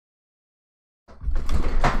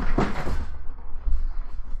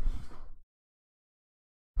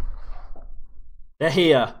They're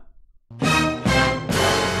here.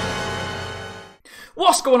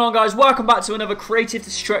 What's going on, guys? Welcome back to another Creative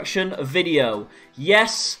Destruction video.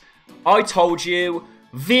 Yes, I told you,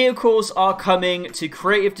 vehicles are coming to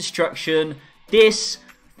Creative Destruction this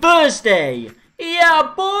Thursday.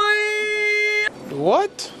 Yeah, boy!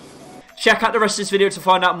 What? Check out the rest of this video to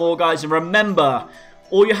find out more, guys. And remember,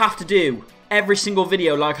 all you have to do, every single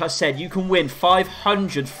video, like I said, you can win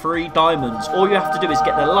 500 free diamonds. All you have to do is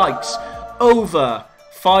get the likes over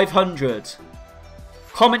 500.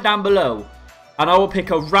 Comment down below, and I will pick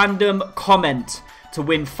a random comment to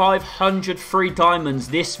win 500 free diamonds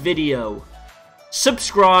this video.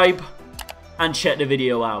 Subscribe and check the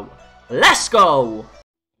video out. Let's go!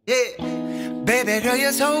 Yeah, baby girl,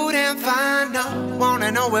 you're so damn fine, though.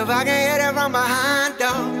 Wanna know if I can hit it from behind,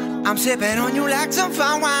 though. I'm sipping on you like some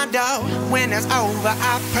fine wine, though. When it's over,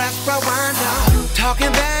 I press rewind, though.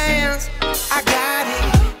 Talking bands, I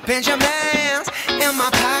got it. Benjamins in my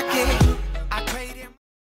pocket. I traded.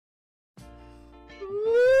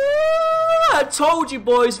 I told you,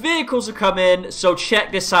 boys, vehicles are coming. So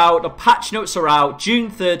check this out. The patch notes are out June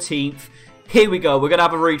 13th. Here we go. We're going to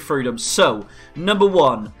have a read through them. So, number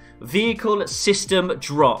 1, vehicle system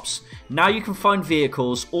drops. Now you can find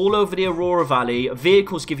vehicles all over the Aurora Valley.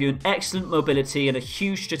 Vehicles give you an excellent mobility and a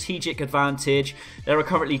huge strategic advantage. There are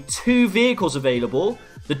currently 2 vehicles available.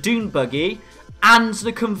 The Dune Buggy and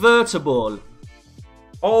the Convertible.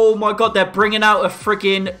 Oh my god, they're bringing out a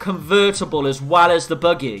friggin' Convertible as well as the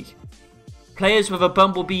Buggy. Players with a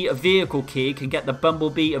Bumblebee vehicle key can get the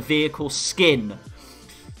Bumblebee vehicle skin.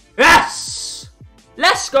 Yes!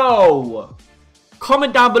 Let's go!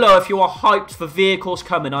 Comment down below if you are hyped for vehicles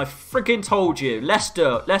coming. I friggin' told you. Let's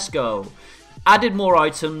do it. Let's go. Added more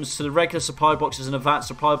items to the regular supply boxes and advanced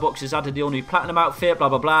supply boxes. Added the all-new platinum outfit, blah,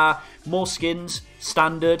 blah, blah. More skins.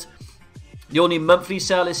 Standard. The only monthly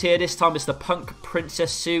sale is here. This time it's the Punk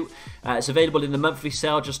Princess suit. It's available in the monthly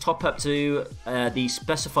sale. Just top up to the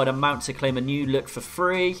specified amount to claim a new look for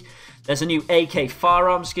free. There's a new AK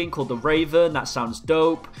firearm skin called the Raven. That sounds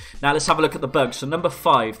dope. Now let's have a look at the bugs. So number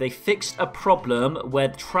 5, they fixed a problem where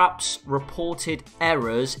traps reported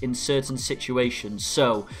errors in certain situations.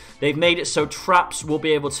 So they've made it so traps will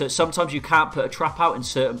be able to... Sometimes you can't put a trap out in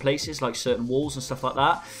certain places, like certain walls and stuff like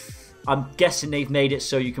that. I'm guessing they've made it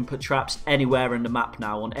so you can put traps anywhere in the map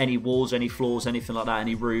now, on any walls, any floors, anything like that,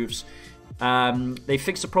 any roofs. They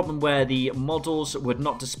fixed a problem where the models would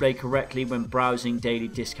not display correctly when browsing daily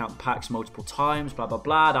discount packs multiple times, blah, blah,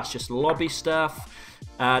 blah. That's just lobby stuff.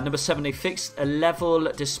 Number 7, they fixed a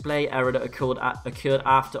level display error that occurred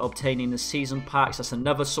after obtaining the season packs. That's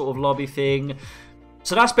another sort of lobby thing.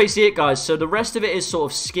 So that's basically it, guys. So the rest of it is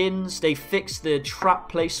sort of skins. They fixed the trap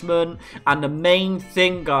placement. And the main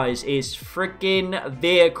thing, guys, is freaking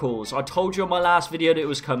vehicles. I told you on my last video that it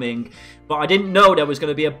was coming, but I didn't know there was going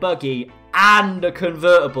to be a buggy and a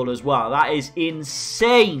convertible as well. That is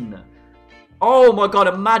insane. Oh my god,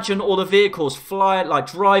 imagine all the vehicles flying, like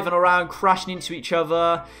driving around, crashing into each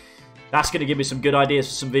other. That's going to give me some good ideas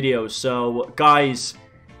for some videos. So, guys,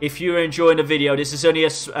 if you're enjoying the video, this is only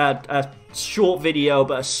a short video,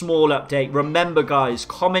 but a small update. Remember, guys,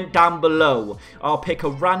 comment down below. I'll pick a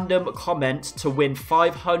random comment to win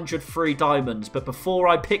 500 free diamonds. But before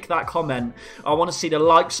I pick that comment, I want to see the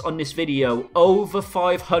likes on this video over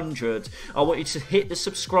 500. I want you to hit the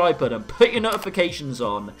subscribe button, put your notifications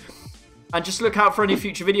on, and just look out for any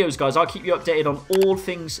future videos, guys. I'll keep you updated on all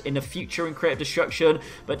things in the future in Creative Destruction.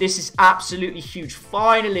 But this is absolutely huge.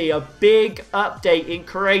 Finally, a big update in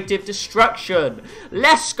Creative Destruction.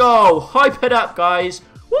 Let's go. Hype it up, guys.